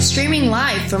Streaming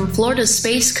live from Florida's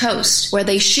Space Coast, where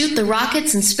they shoot the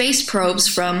rockets and space probes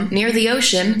from near the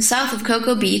ocean, south of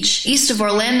Cocoa Beach, east of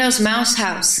Orlando's Mouse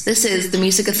House. This is the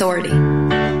Music Authority.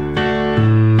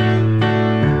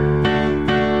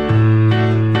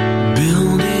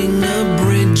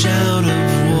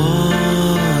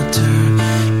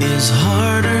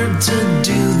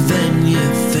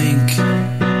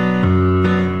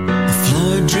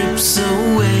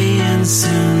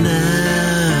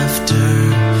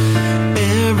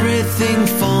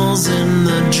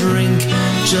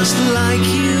 Just like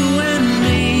you and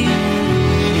me.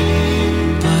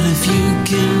 But if you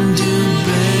can do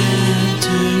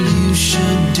better, you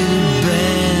should do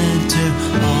better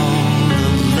all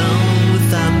alone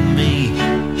without me.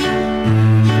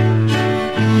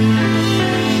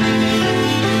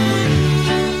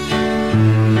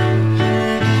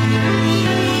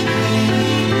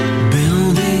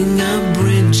 Building a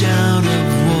bridge out of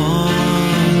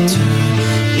water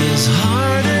is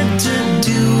harder to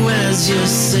do as you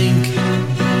sink.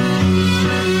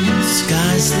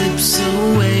 Sky slips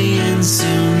away and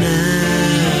soon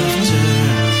after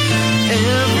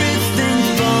everything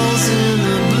falls in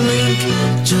a blink,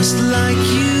 just like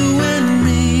you and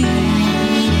me.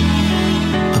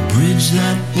 A bridge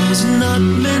that was not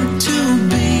meant to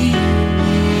be.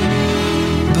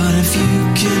 But if you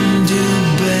can do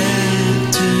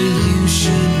better, you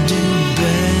should do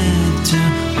better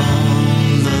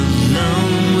all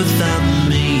alone without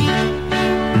me.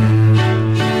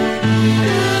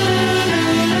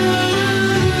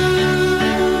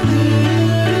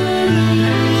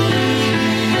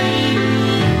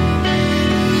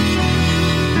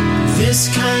 This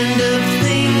kind of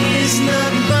thing is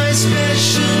not my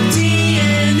specialty,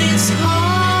 and it's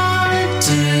hard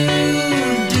to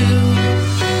do.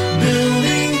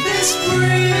 Building this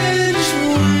bridge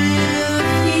with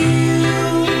you.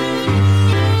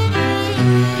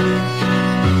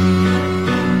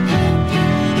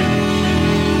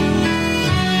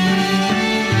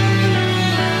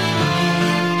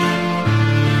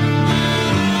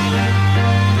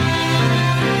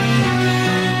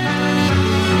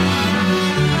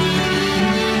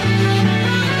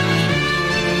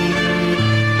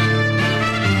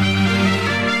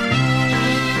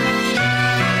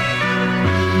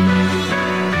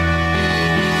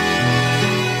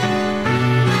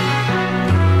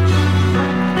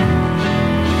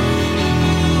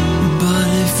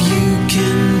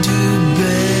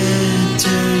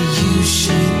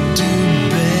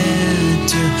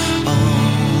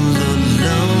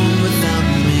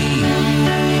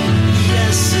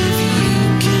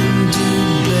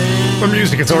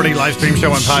 Music Authority live stream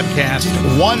show and podcast.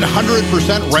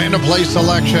 100% random play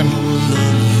selection.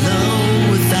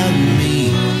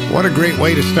 What a great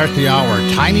way to start the hour.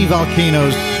 Tiny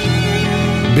Volcanoes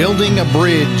building a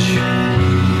bridge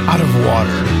out of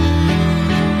water.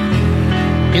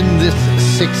 In this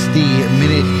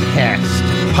 60-minute cast,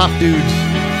 Pop Dudes,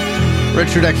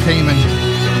 Richard X. Heyman,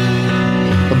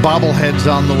 the Bobbleheads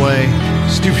on the way,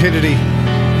 Stupidity,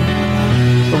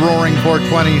 the Roaring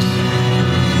 420s,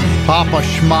 Papa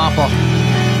Schmappa.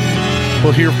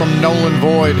 We'll hear from Nolan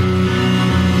Void,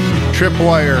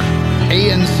 Tripwire,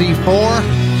 ANC4,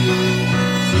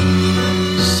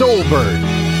 Soulbird.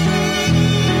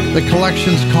 The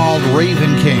collection's called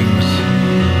Raven Kings.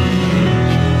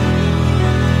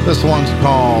 This one's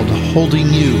called Holding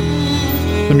You,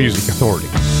 the Music Authority.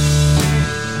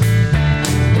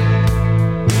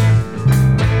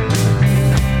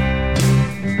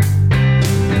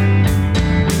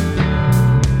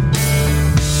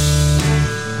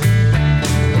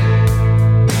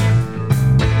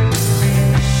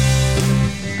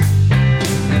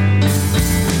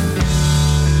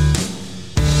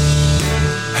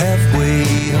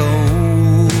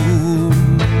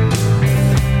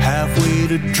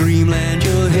 Dreamland,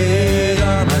 your head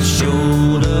on my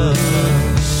shoulder,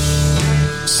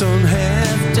 sun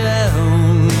half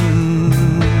down,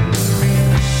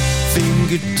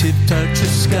 fingertip touch the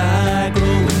sky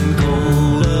growing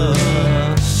colder,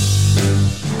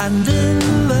 and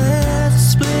in that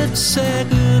split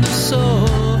second or so,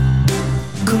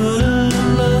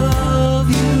 couldn't love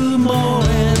you more,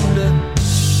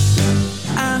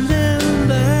 and in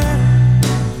that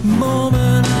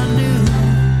moment I knew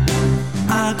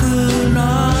I could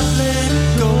not let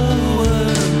go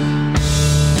of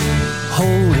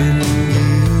holding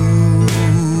you.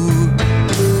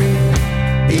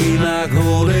 Ain't like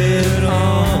holding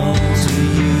on to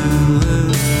you.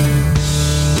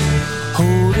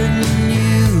 Holding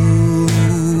you.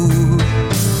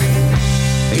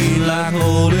 Ain't like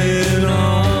holding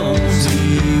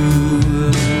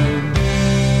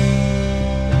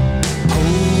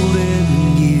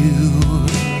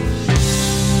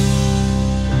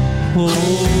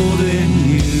holding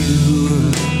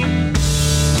you,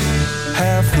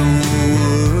 half the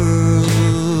world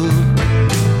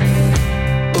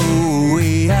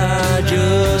away. I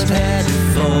just had to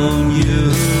phone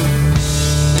you.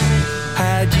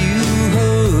 Had you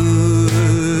heard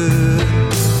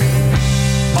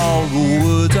all the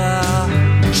words I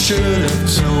should have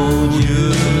told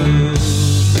you?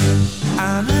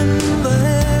 I remember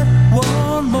that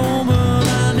one moment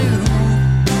I knew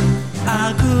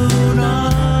I could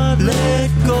not let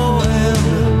go of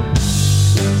you.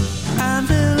 And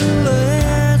the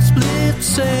last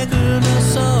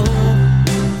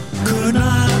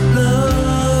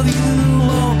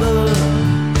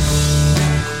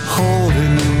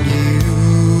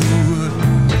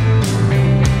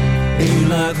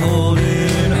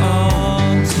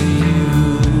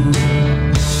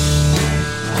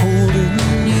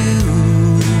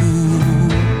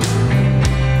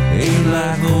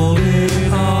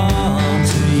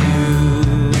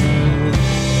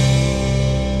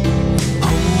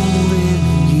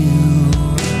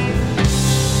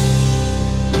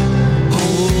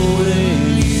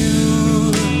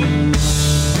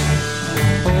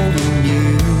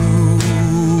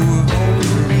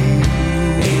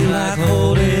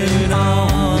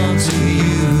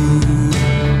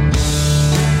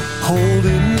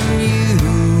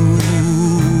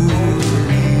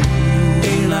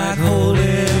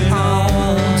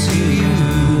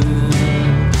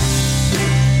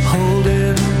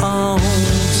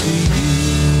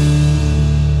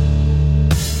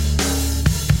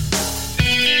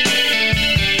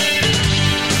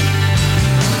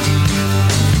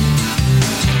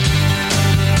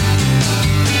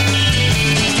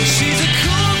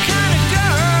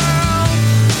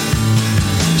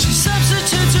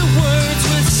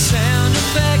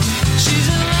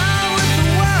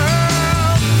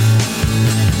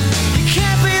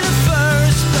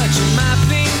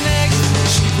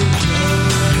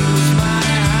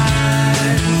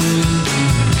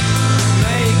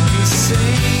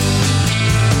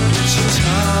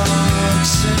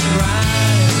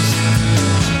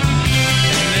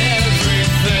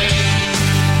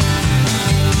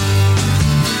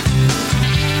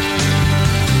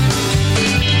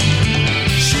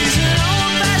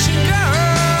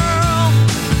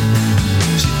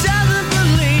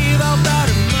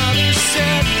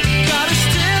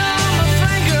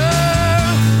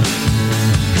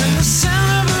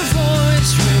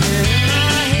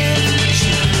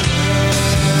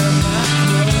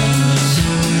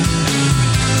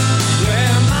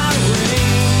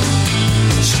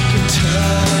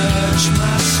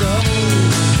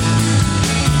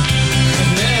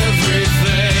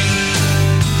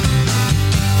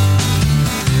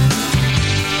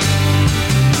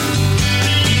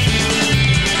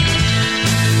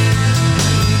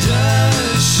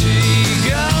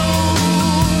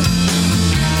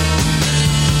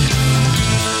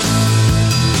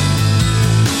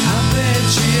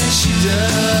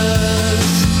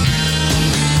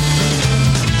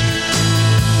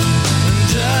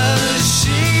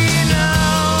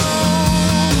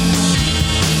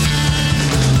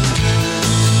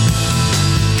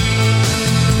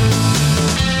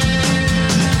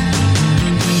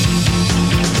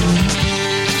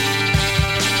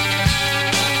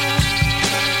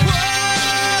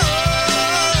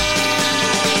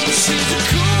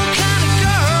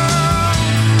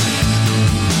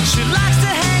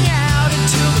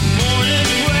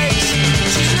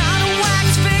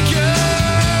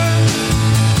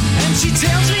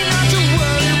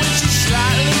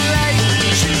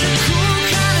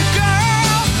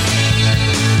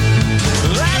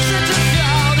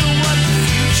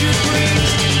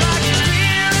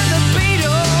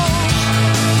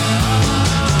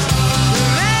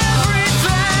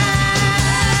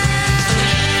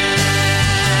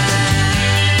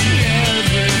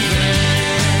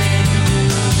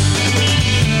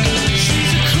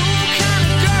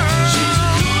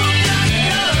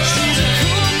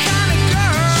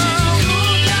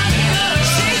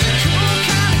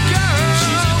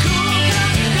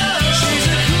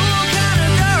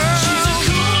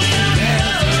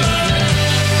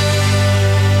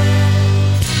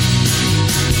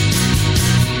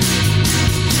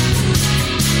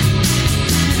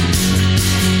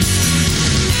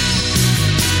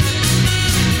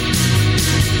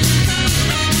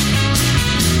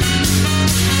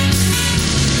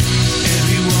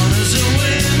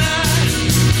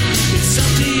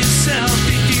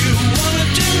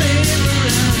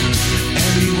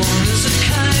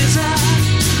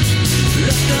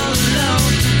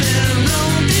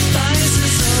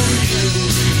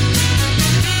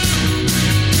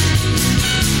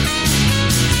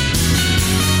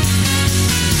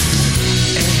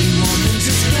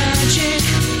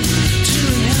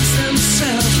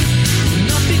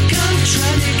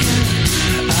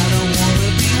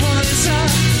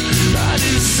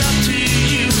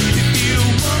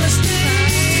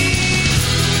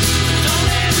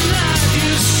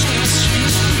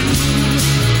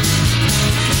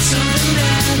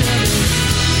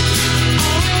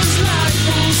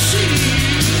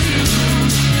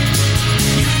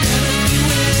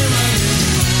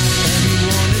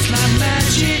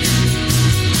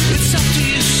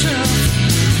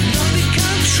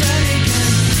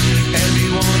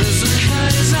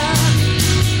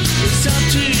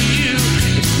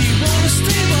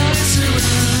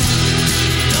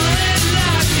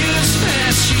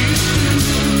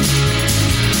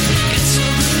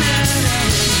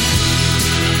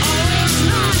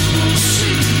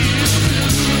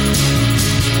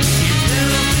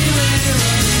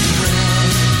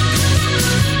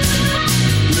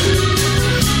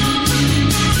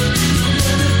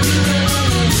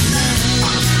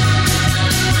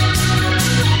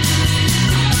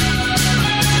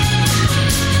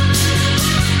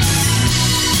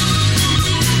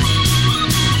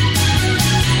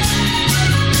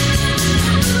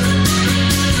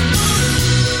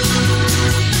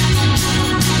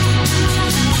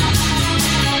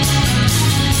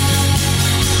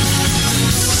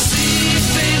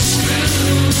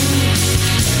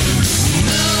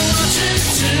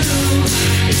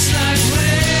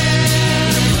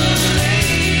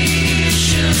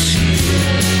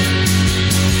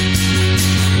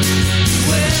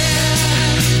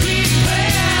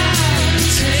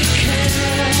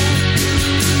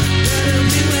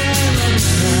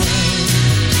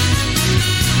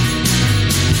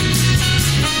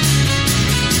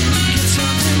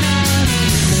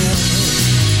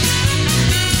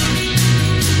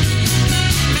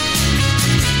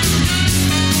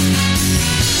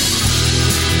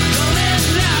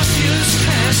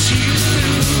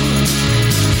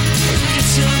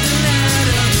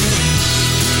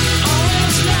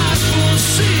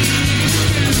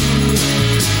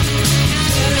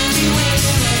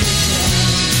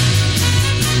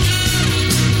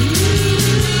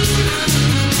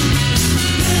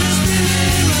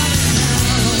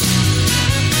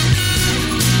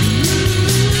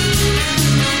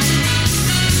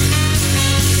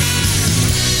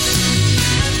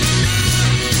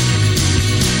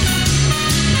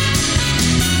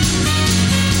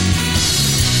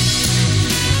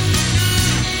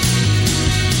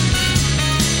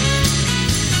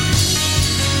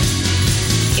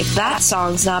That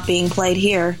song's not being played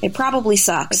here. It probably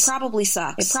sucks. It probably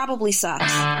sucks. It probably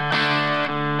sucks.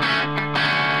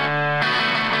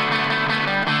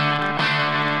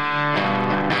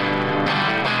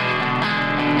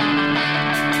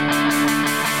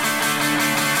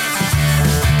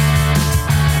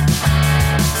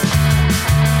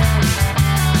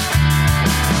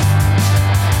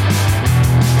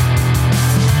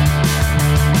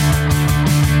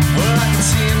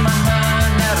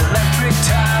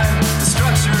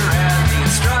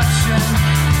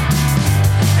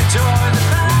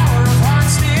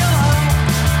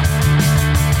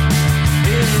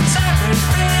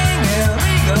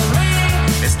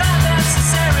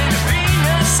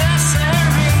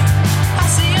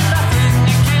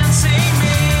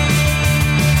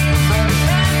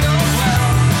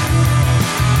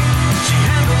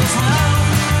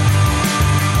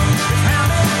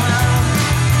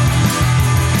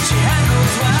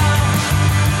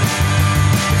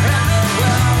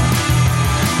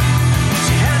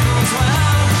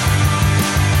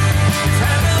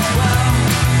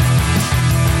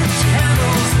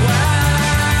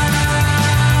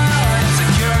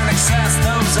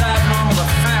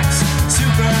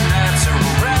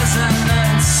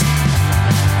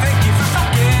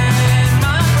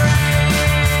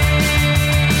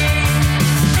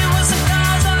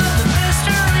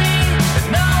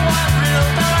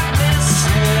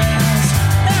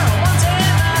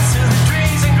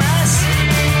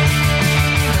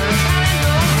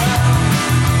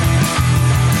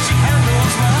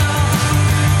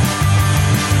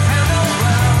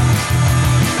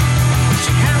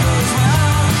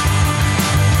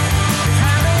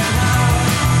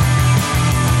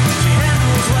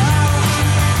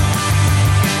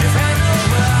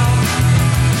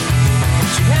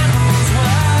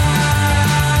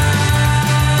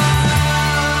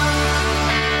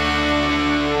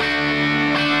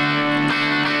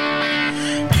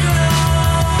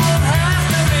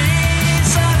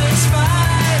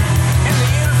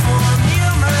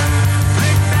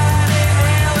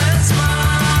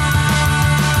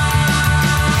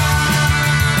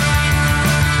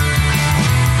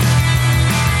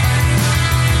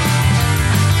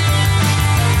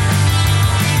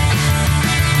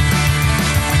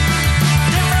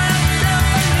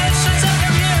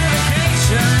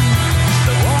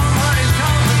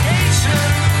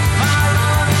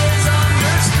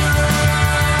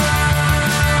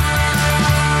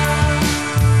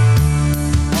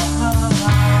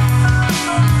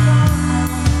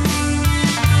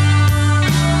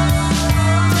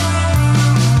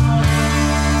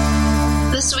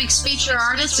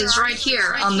 Is right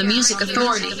here on the Music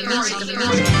Authority. Feeling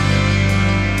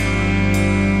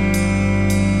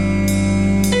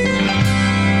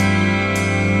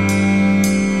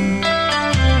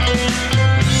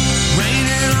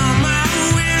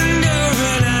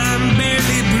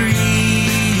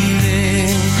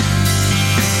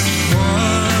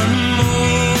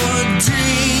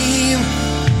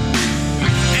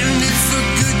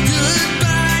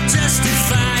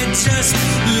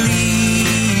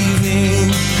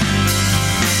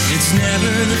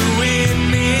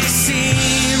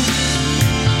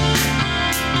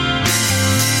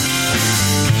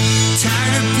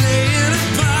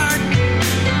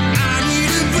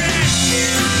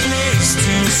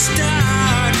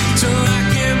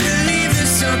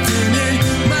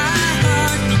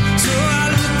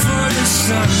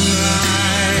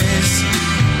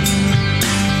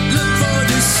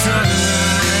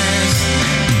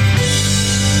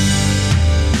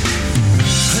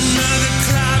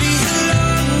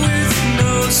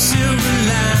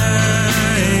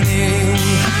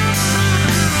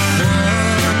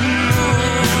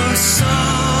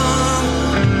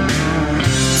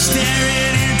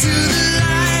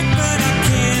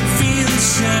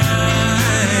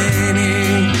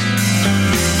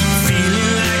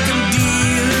like I'm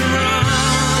dealing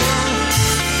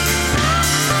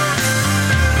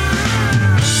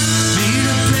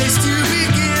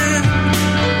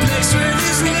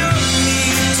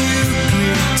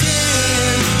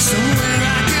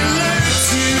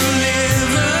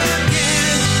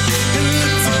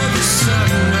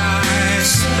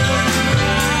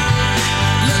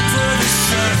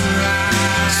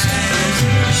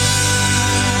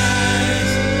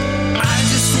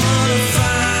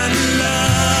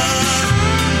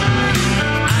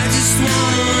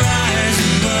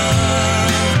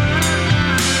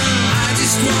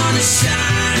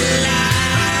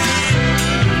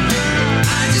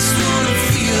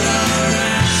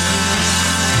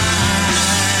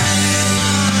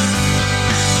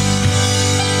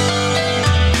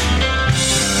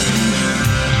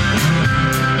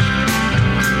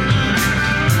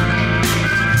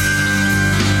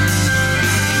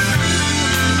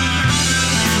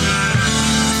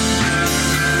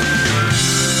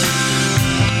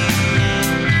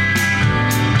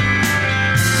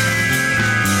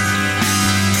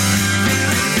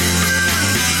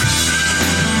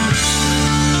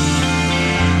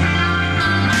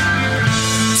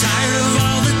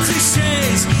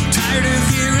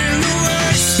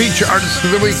Feature artist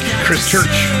of the week, Chris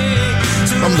Church,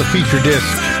 from the feature disc,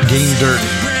 Game Dirt,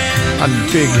 on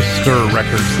Big Stir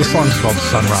Records. The song's called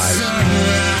Sunrise.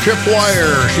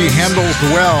 Tripwire, She Handles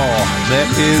Well. That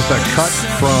is a cut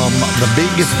from the big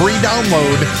free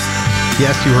download.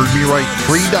 Yes, you heard me right.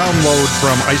 Free download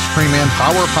from Ice Cream and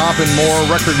Power Pop and More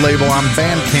record label on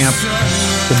Bandcamp.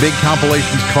 The big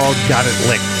compilation's called Got It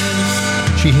Licked.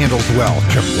 She Handles Well,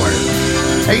 Tripwire.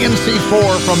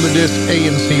 ANC4 from the disc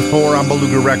ANC4 on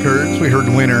Beluga Records. We heard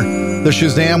Winner. The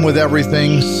Shazam with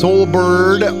Everything.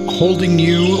 Soulbird, Holding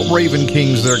You. Raven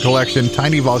Kings, their collection.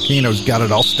 Tiny Volcanoes got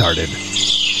it all started.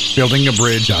 Building a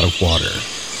Bridge Out of Water.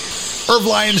 Irv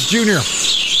Lyons Jr.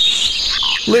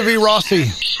 Livy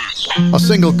Rossi. A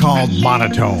single called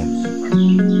Monotone.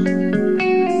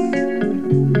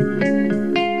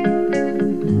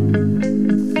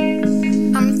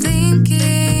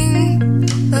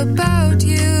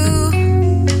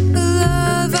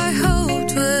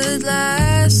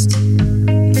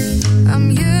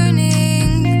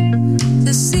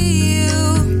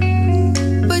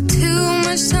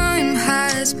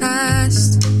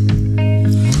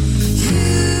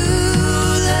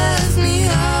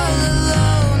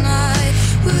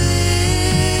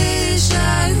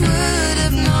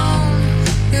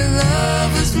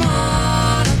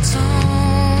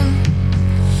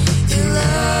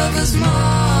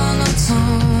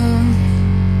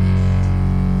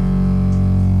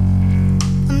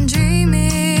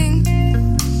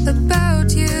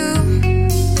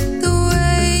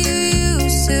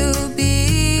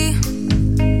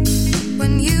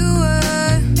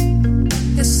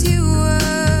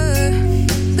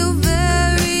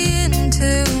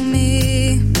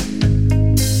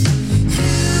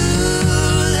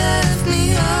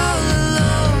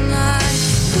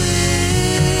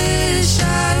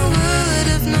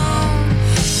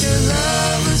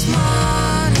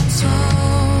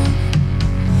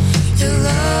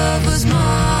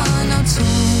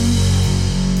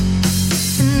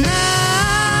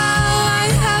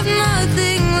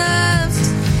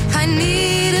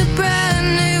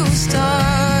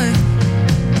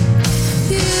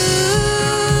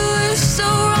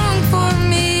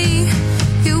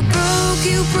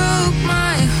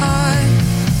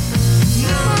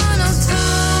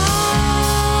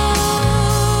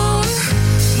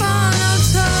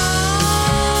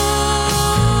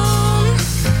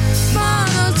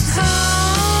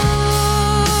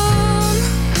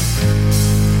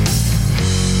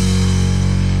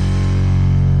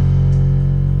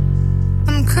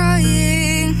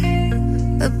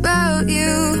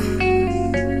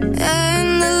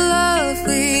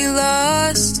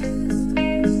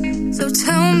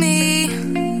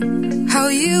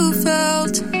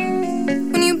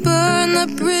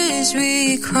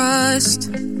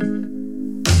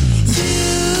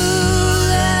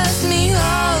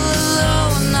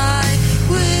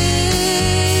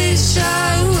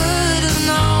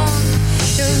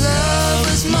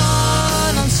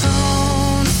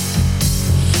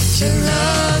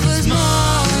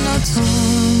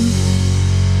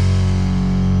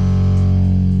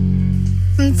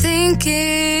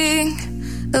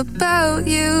 About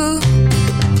you.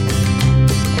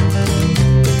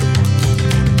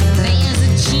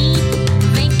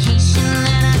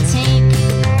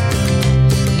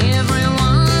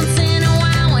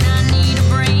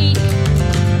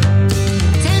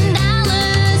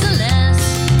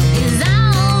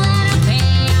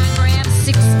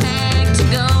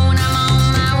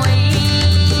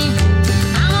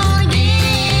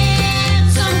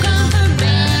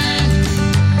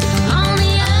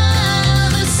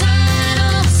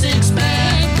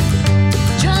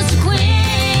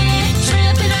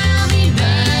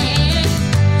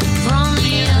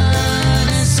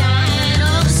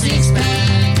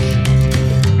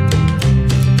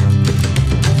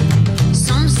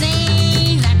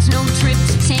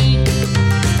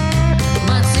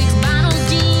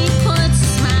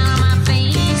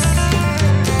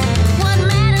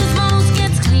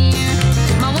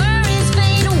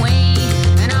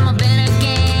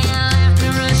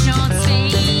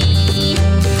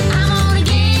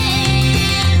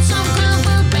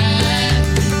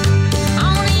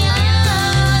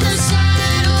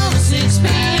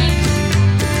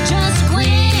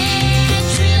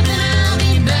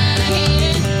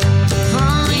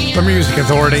 The Music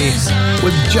Authority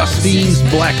with Justine's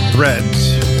Black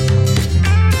Threads.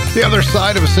 The Other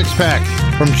Side of a Six-Pack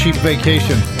from Cheap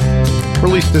Vacation,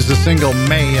 released as a single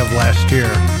May of last year.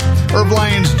 Irv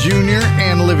Lyons Jr.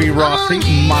 and Livy Rossi,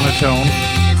 Monotone.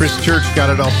 Chris Church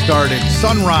got it all started.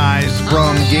 Sunrise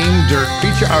from Game Dirt,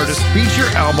 feature artist, feature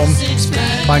album.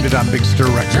 Find it on Big Stir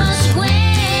Records.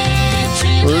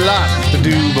 Lots to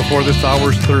do before this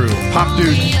hour's through. Pop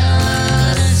Dude,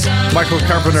 Michael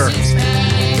Carpenter,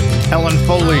 Ellen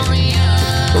Foley,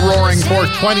 the Roaring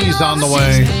 420's on the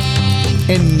way.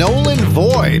 And Nolan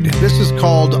Void, this is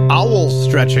called Owl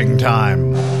Stretching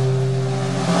Time.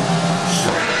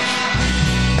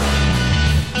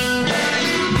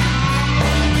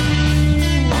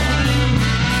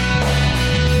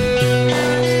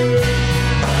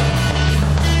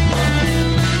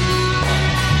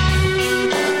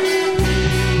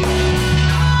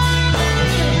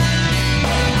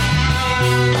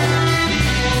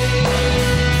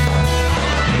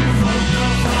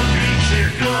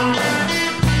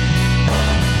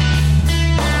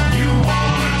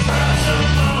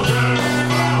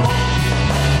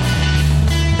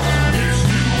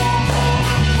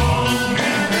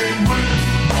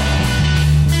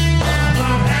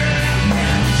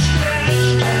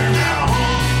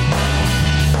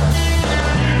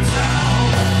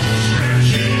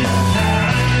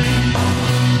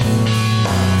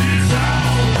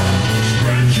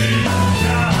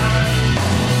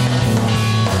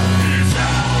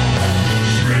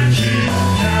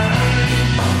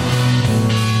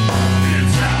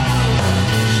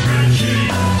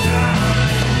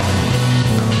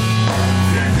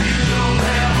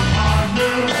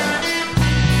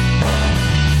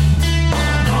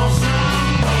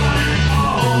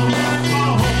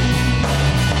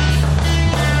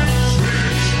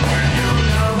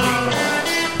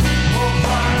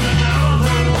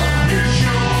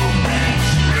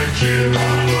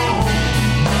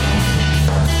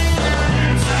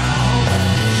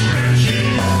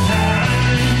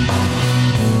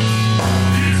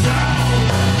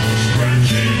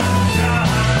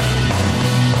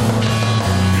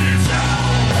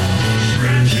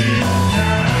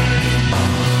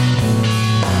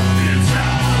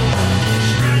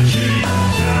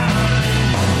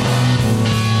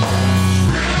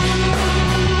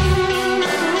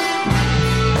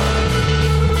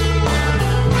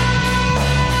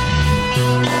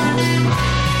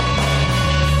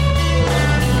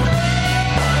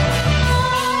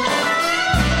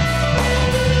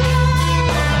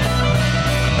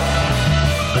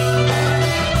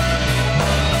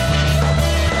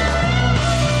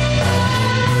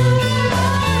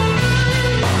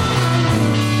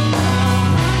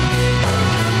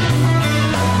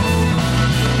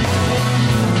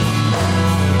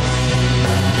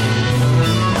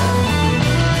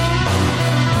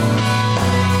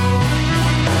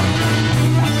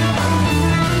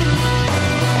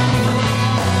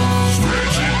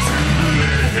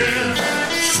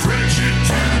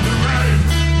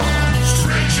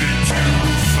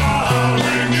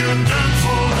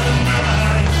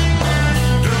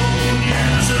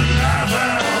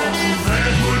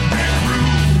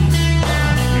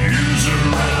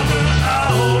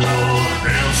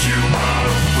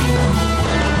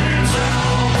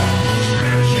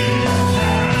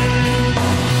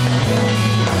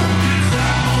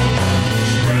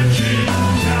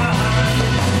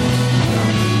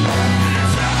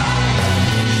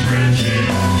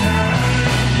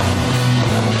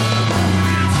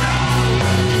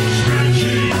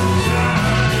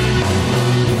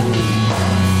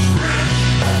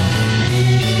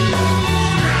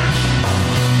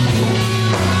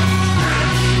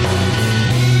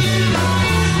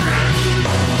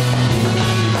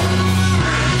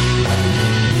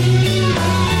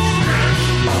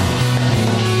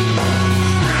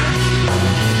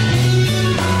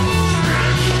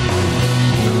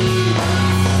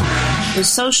 The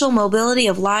social mobility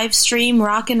of live stream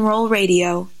rock and roll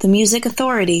radio, the Music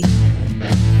Authority.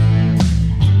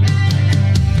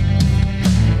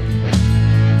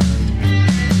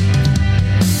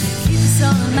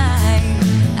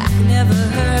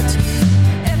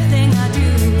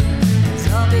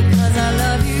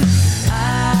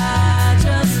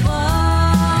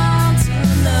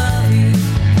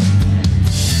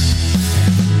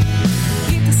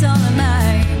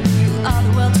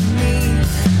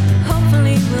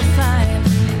 Hopefully we'll find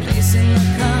a place in the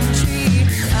country.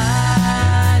 I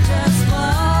just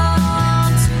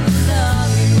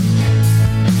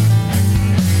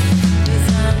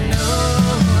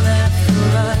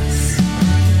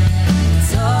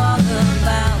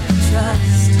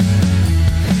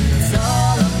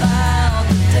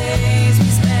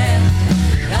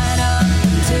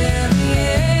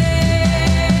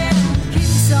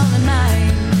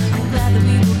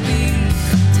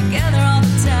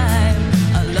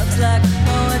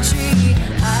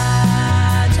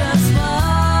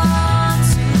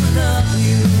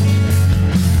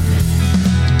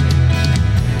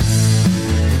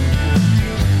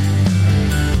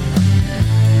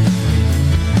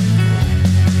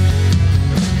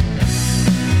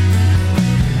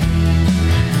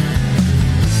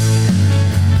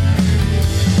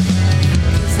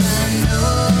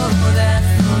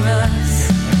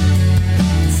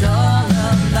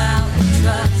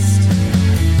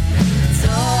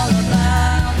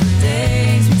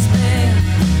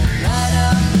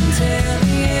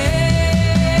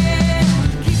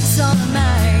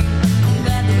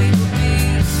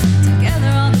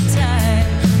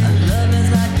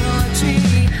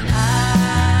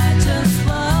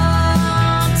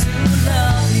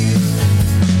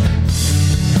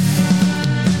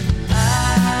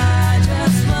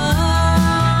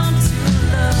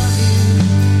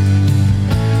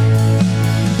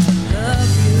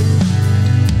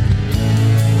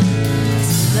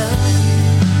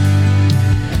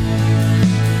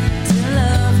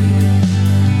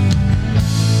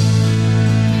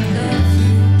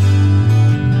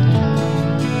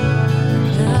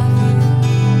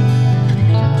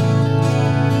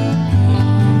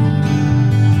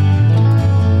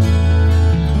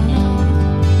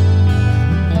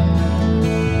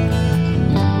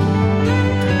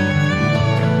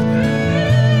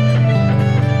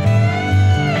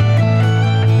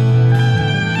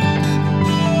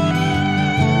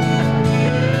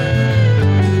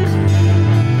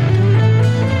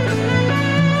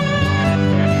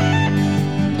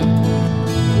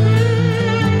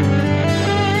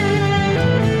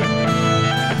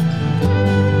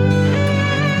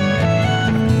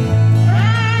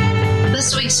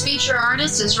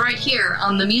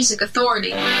on the Music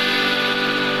Authority.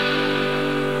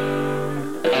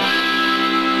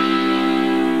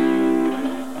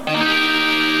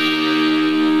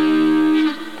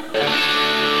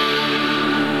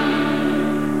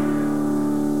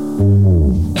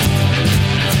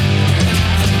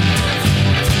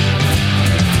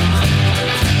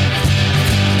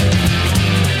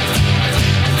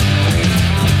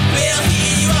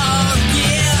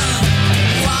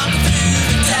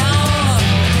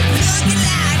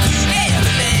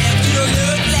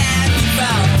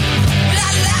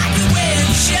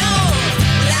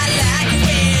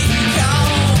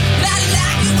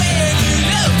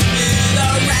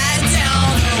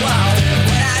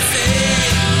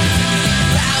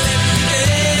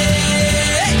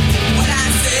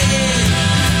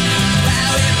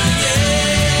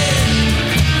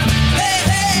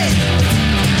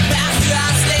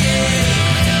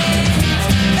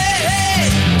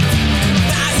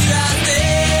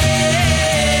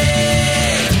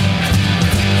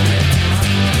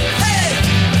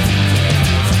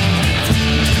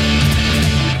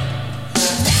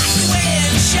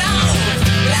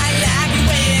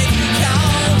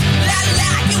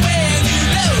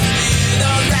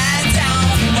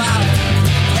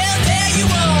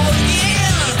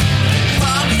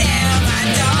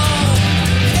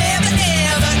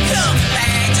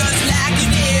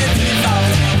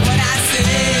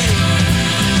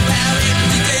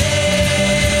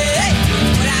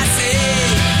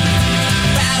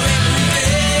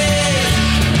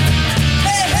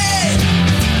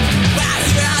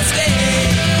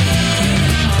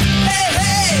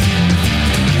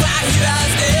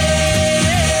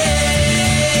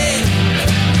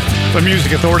 The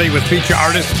Music Authority with feature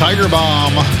artist Tiger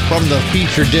Bomb from the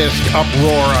feature disc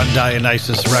Uproar on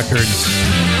Dionysus Records.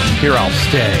 Here I'll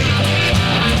Stay.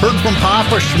 Heard from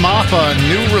Papa Schmaffa,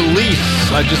 new release.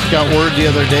 I just got word the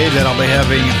other day that I'll be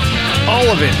having all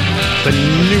of it, the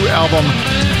new album,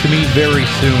 to me very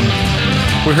soon.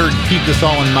 We heard Keep This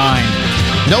All in Mind.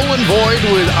 Nolan Boyd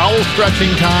with Owl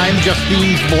Stretching Time,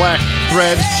 Justine's Black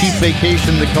Threads, Cheap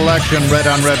Vacation, The Collection, Red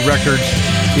on Red Records,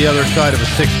 the other side of a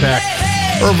six-pack.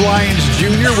 Irv Lyons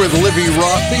Jr. with Livy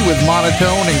Rossi with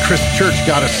Monotone, and Chris Church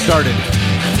got us started.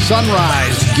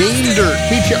 Sunrise, Game Dirt,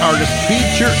 feature artist,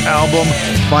 feature album.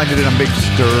 Find it on Big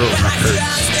Stir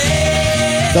Records.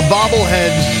 The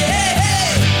Bobbleheads.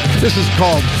 This is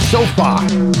called Sofa.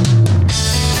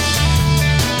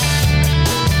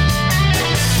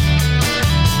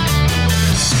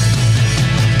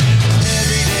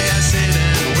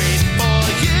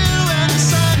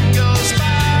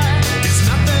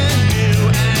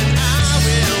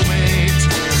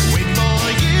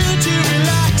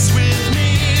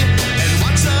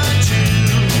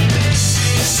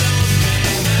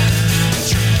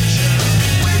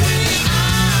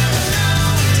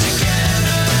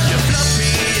 You fluff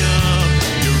me up,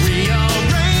 you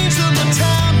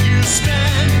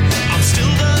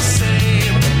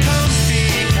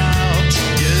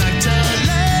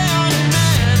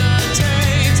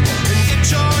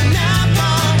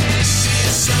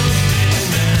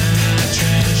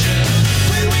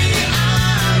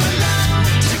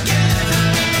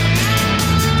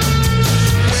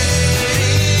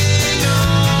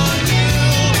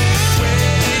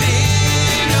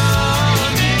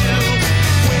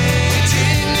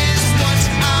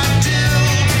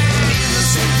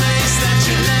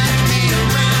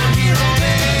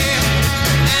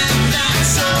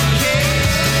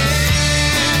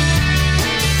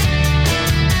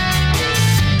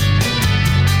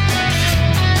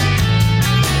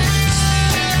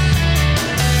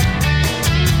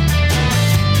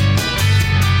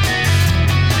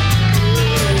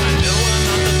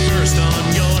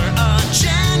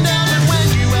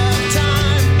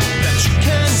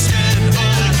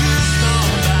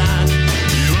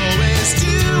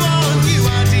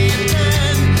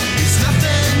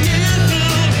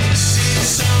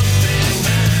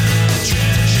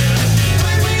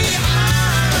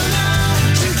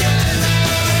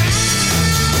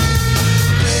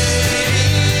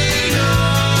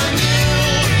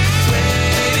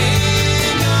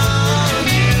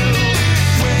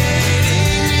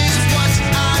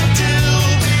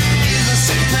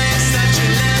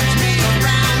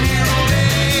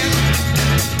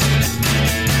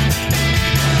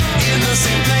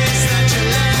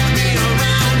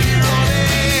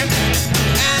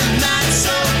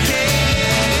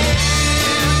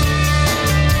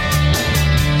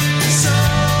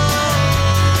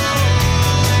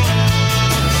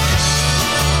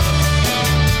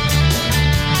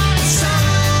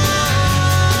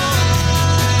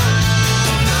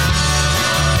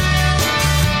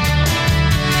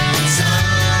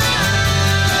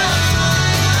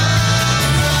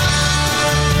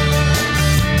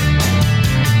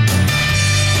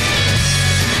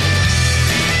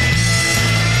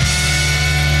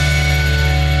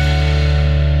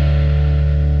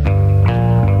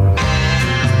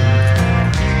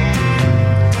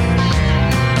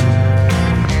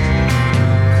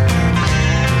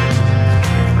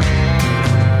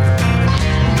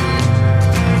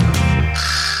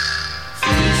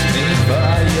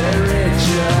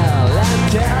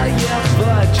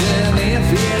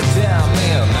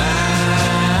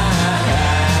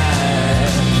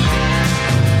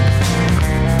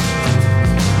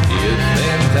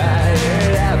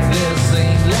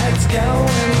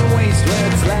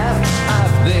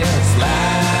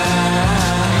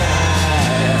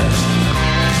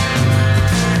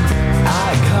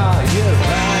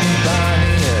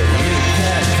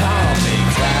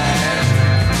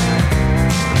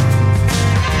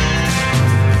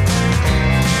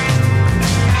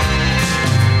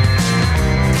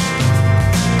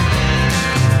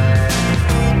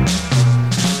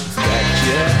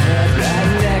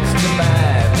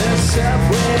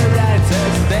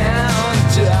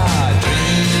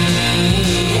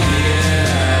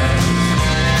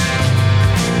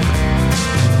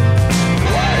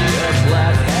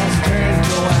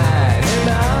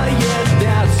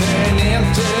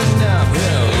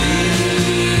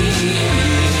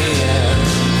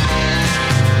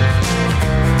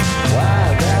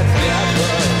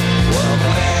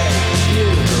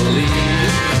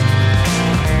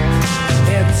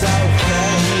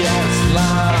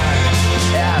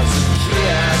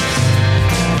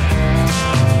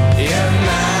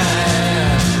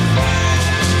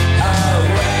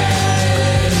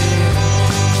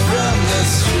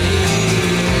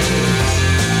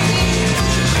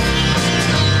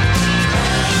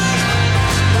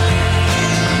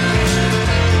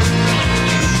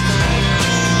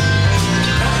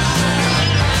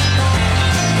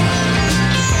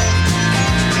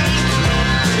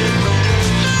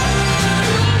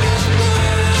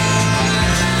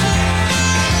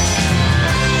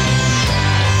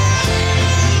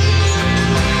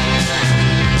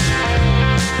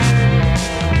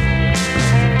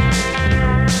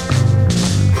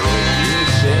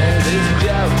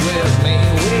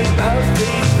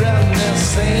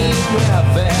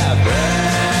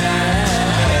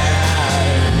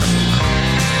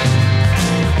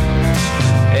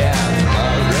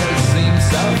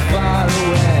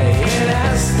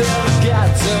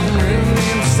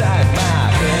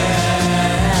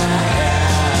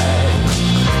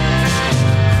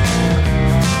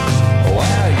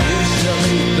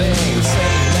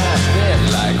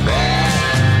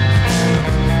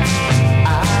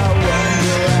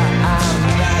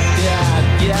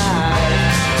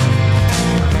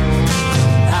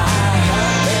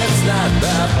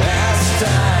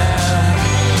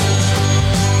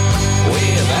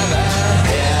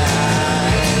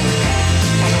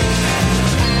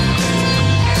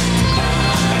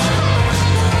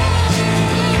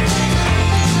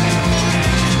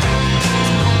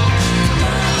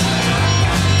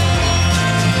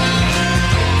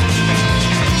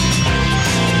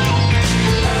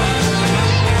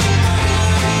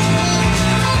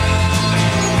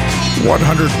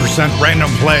 100% random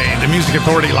play, the Music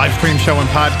Authority live stream show and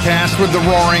podcast with the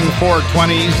Roaring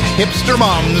 420s, Hipster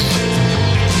Mums.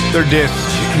 Their disc,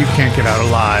 You Can't Get Out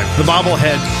Alive. The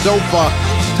Bobblehead, Sofa,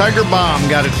 Tiger Bomb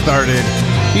got it started.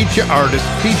 Feature artist,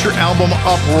 feature album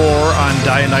Uproar on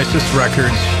Dionysus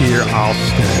Records, Here I'll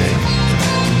Stay.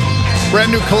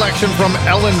 Brand new collection from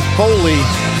Ellen Foley.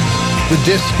 The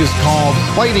disc is called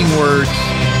Fighting Words.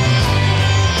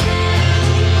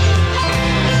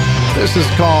 This is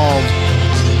called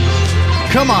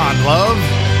Come On, Love.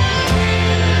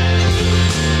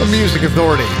 The Music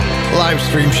Authority live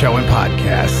stream show and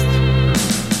podcast.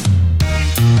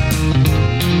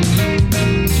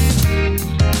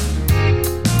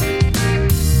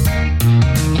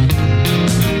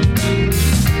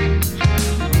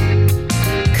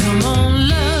 Come on,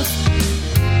 love,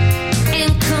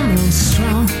 and come on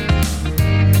strong.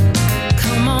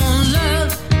 Come on,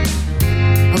 love,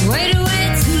 I waited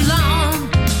way too long.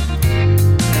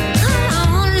 Come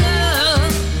on,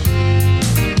 love,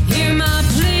 hear my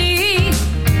plea.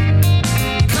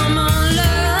 Come on,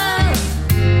 love,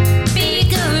 be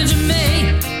good to me.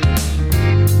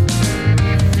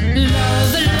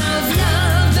 Love, love,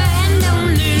 love, and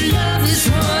only love is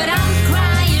what I'm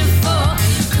crying for.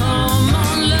 Come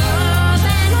on, love,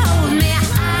 and hold me.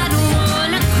 I don't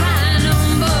wanna cry no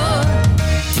more.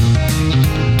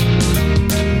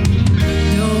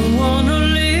 Don't wanna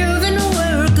live in a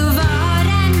work of art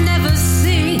I never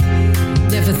see.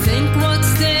 Never think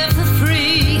what's there for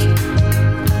free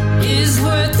is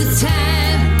worth the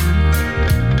time.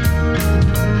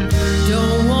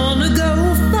 Don't wanna go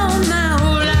for my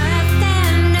whole life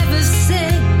and never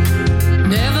say,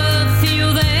 never feel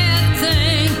that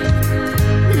thing,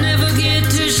 never get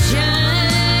to shine.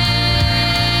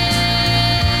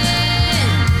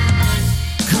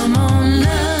 Come on,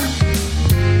 love,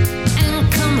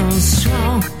 and come on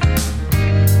strong.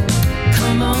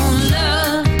 Come on,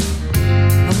 love,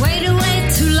 I waited way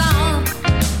too long.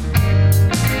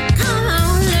 Come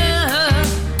on, love,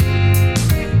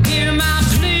 hear my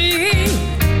plea.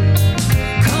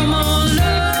 Come on,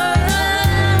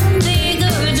 love, be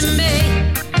good to me.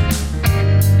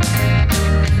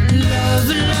 Love,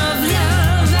 love,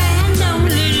 love, and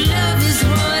only love is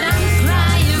what I'm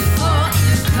crying for.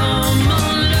 Come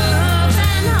on, love,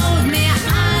 and hold me.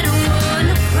 I don't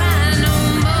wanna cry no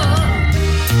more.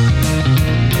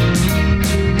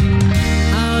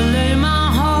 I'll lay my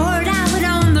heart out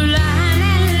on the line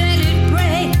and let it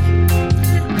break.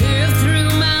 Live through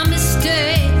my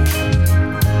mistake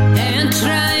and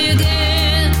try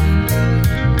again.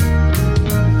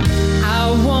 I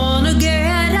wanna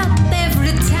get up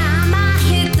every time I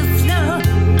hit the floor.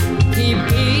 Keep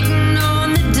beating on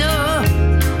the door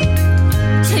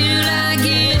till I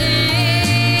get in.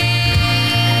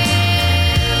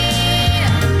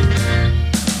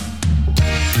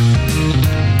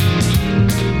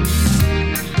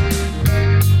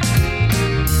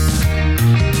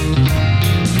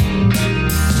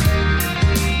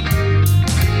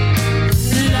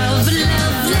 Love,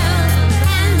 love, love,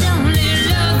 and only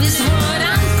love is what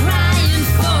I'm crying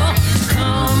for.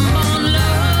 Come on,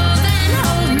 love, and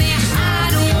hold me. I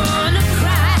don't wanna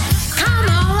cry. Come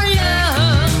on,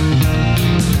 love,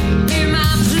 hear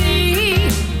my plea.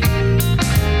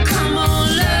 Come on,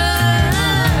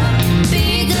 love, be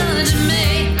good to me.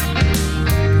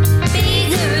 Be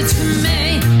good to me.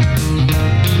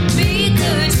 Be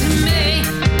good to me.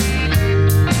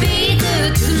 Be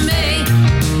good to me.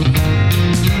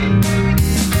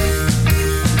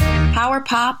 Power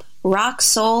pop, rock,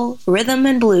 soul, rhythm,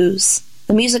 and blues.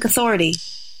 The Music Authority.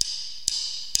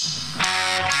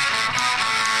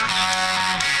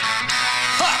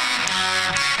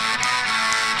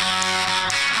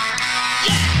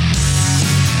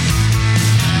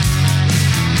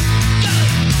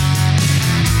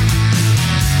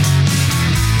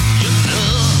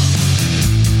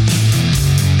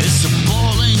 It's a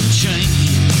ball and chain.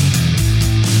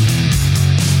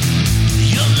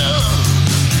 Your love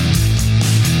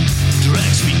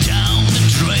drags me down the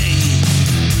drain.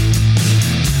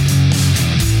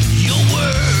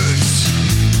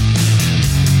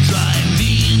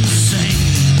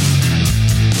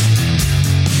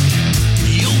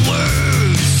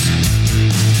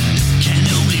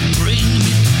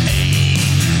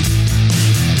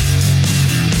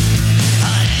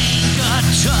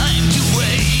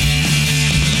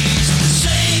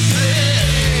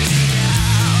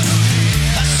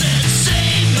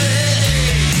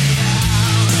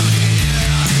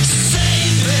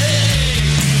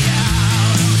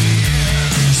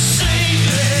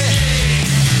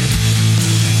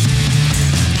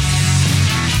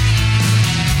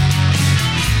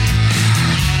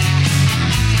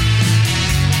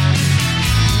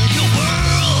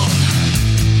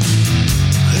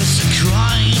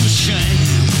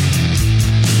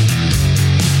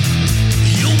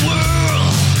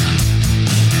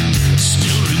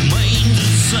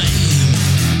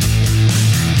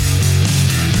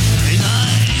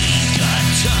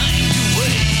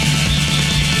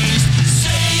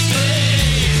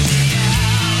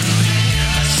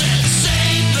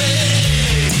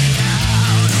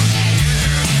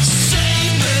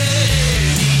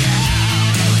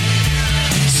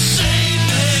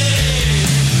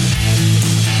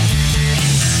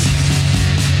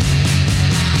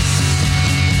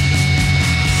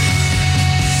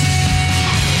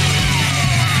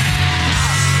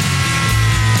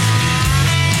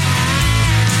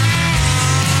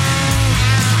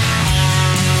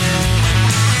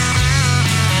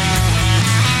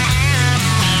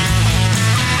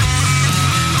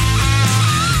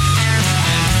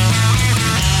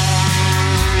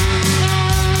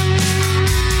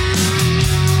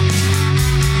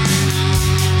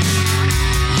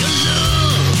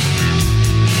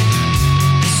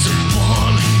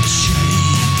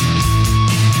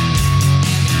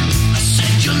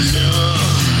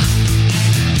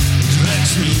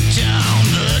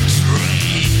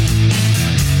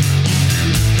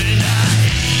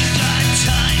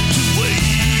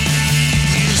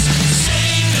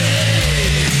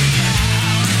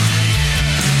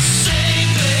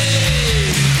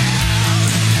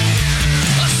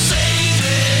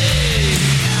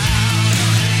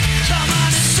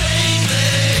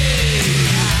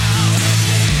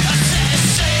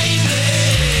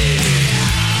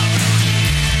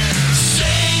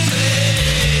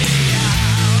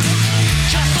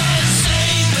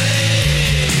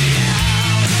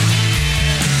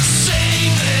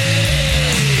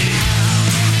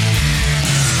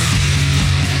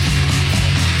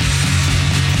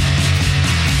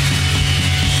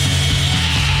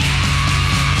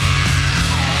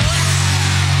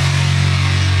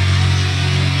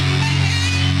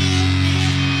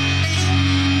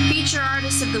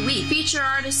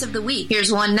 requests of the week.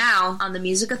 Here's one now on the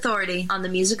Music Authority, on the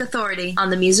Music Authority, on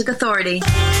the Music Authority.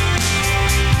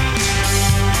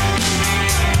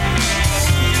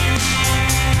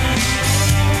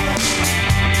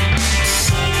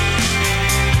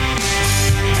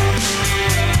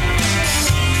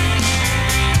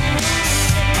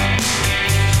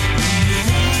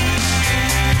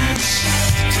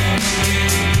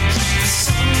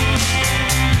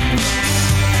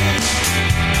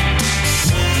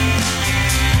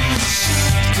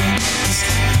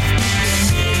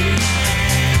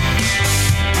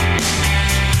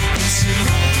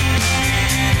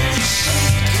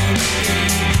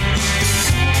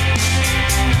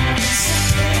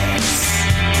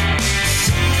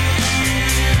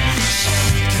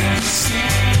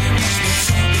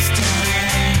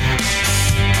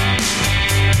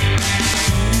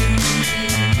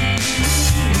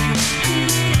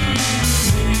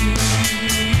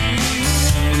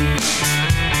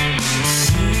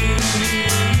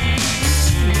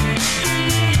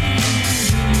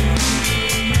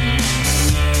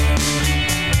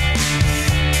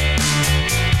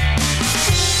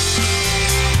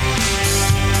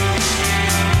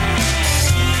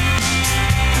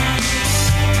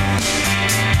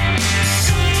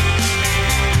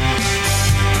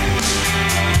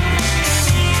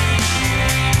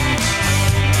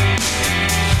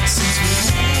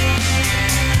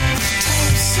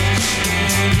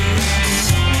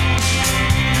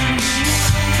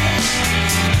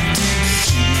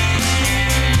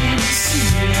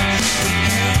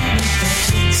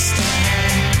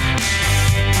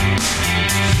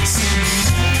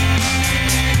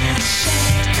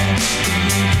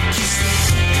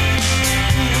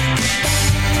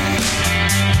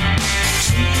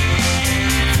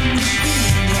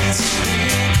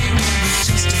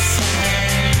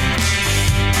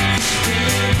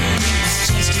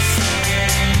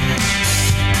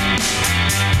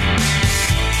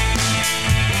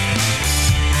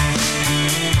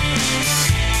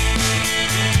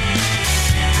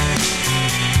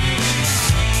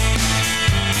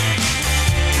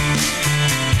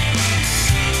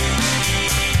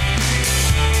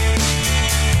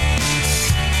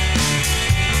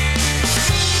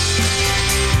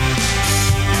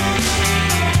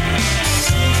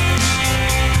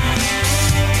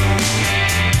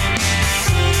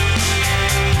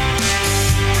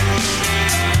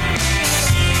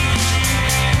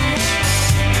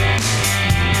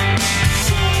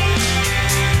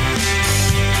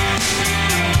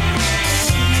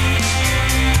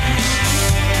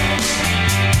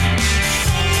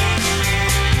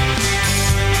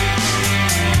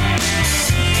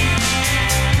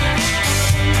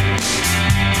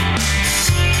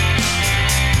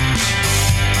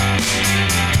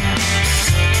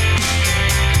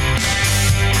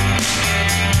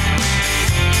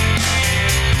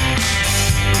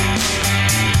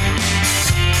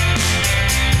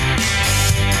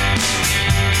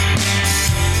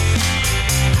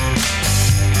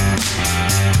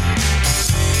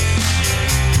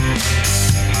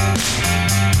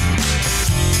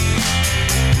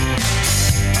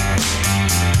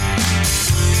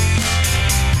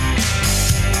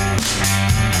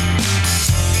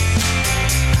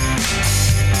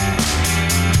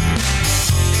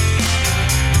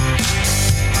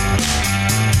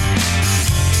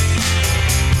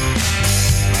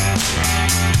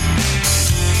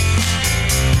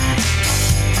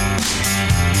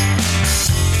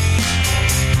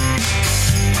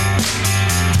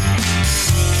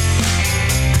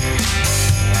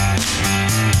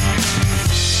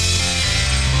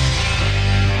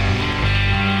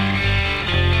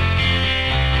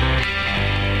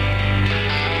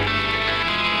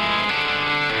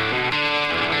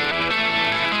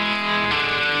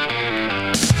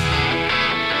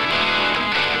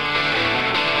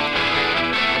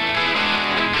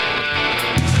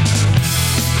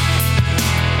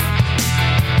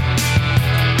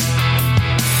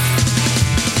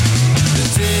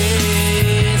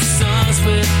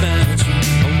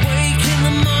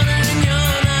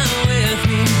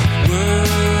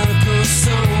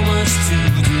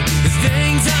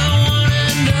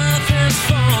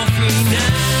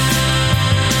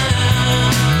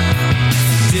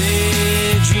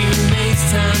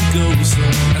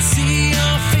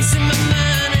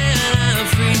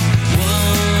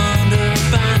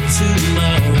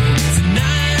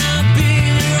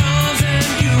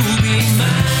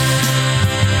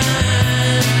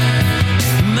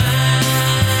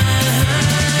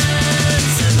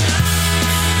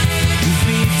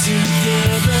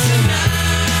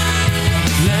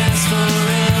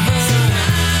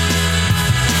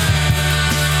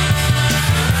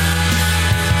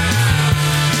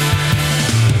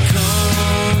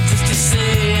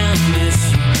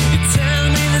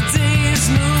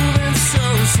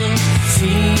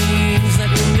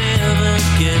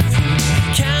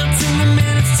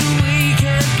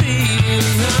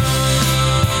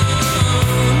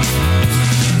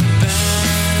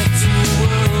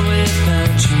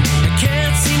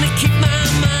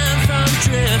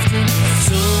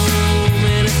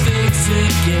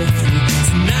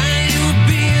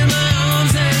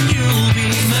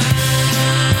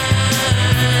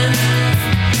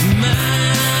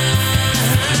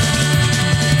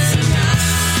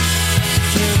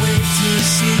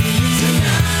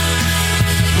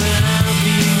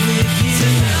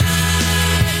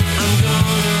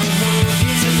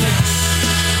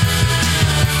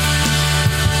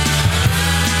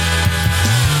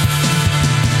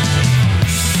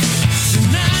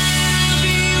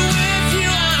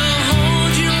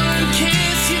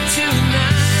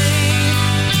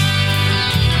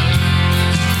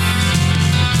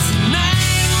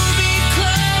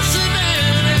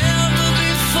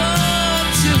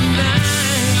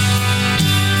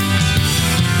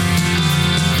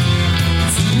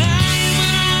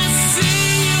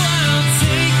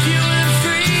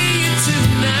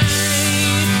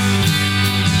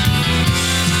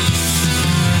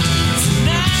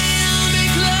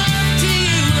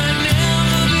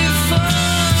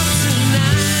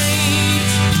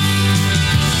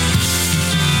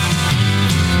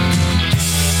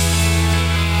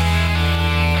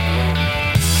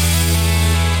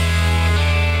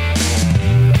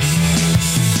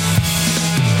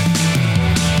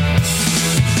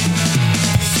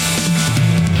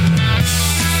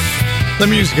 The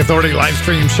Music Authority live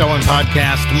stream show and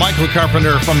podcast. Michael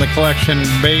Carpenter from the collection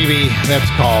Baby. That's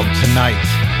called Tonight.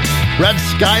 Red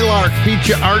Skylark,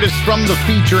 feature artist from the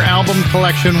feature album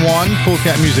Collection 1,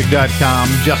 CoolCatMusic.com,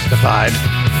 Justified.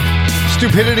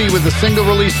 Stupidity with a single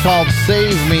release called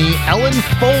Save Me. Ellen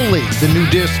Foley, the new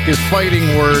disc is Fighting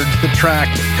Words. The track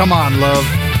Come On Love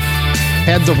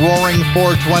had the Roaring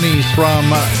 420s from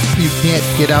You Can't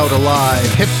Get Out Alive.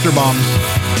 Hipster Bums.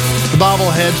 The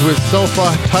Bobbleheads with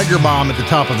Sofa, Tiger Bomb at the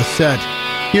top of the set.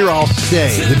 Here I'll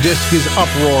Stay. The disc is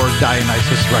Uproar,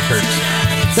 Dionysus Records.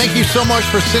 Thank you so much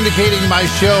for syndicating my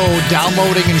show.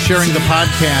 Downloading and sharing the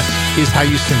podcast is how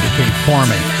you syndicate for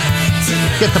me.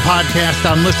 Get the podcast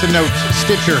on Listen Notes,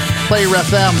 Stitcher, Player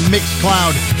FM,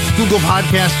 Mixcloud, Google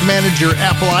Podcast Manager,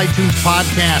 Apple iTunes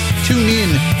Podcast,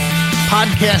 TuneIn,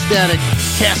 Podcast Addict,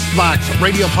 CastBox,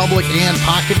 Radio Public, and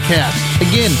Pocket Cast.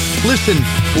 Again, listen,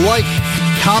 like,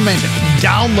 comment,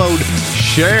 download,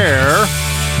 share,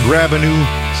 grab a new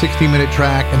 60-minute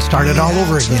track, and start it all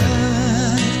over again.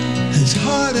 As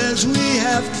hard as we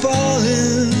have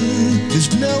fallen, there's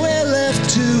nowhere left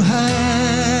to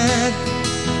hide.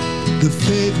 The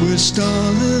fate we're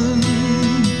stalling,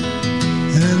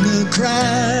 and the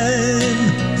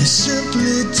crime is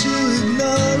simply to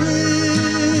ignore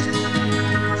it.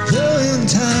 Though in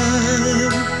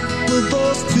time, we'll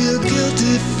both feel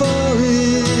guilty for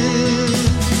it.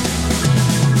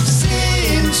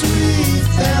 Seems we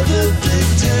found the big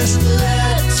test.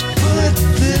 Let's put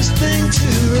this thing to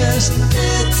rest.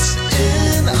 It's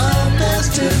in our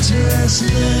best interest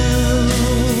now.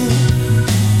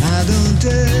 I don't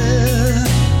dare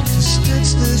to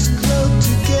stitch this cloak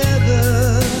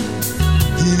together.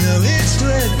 You know it's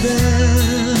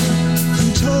threadbare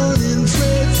and torn in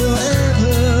frayed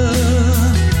forever.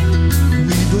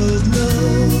 We both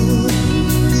know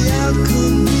the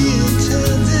outcome we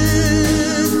intended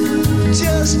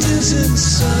just isn't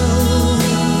so.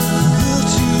 We'll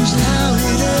choose how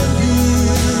it ended.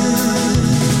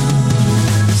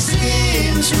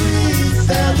 Seems we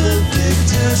found the big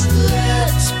test.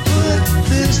 Let's put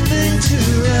this thing to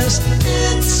rest.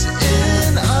 It's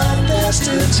in our best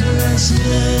interest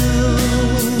now.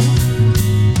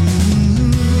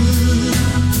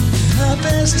 Our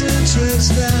best interest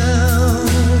now.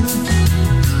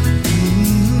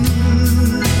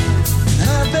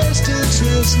 Our best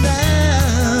interest now.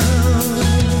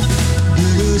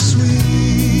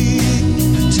 Bittersweet,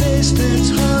 a taste that's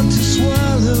hard to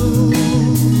swallow,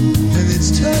 and it's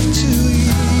tough to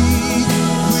eat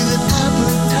with an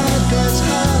appetite that's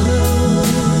hollow.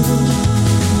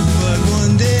 But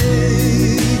one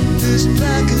day, this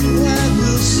black and white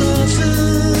will soften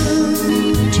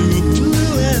to a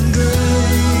blue and gray.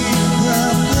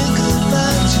 I'll think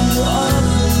about you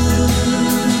often.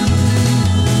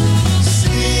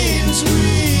 Seems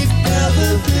we've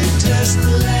ever big test.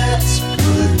 Let's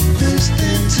put this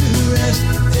thing to rest.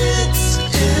 It's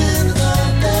in our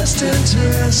best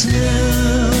interest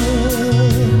now.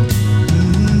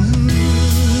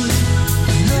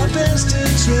 Our best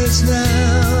interest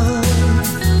now.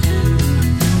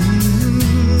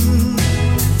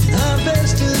 Our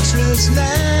best interest now.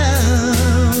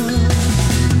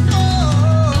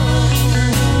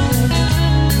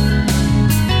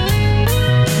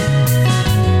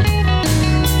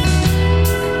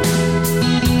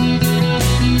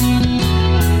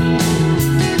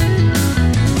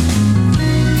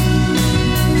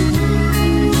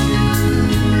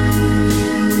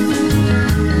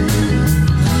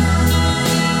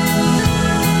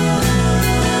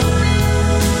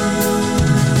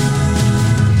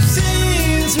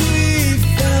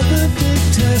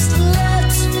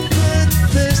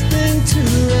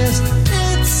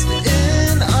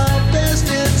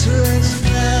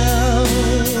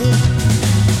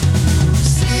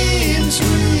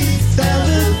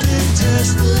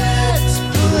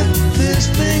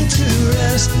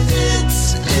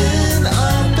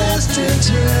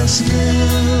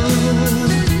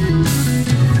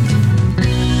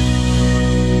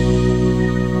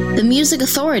 The Music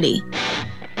Authority.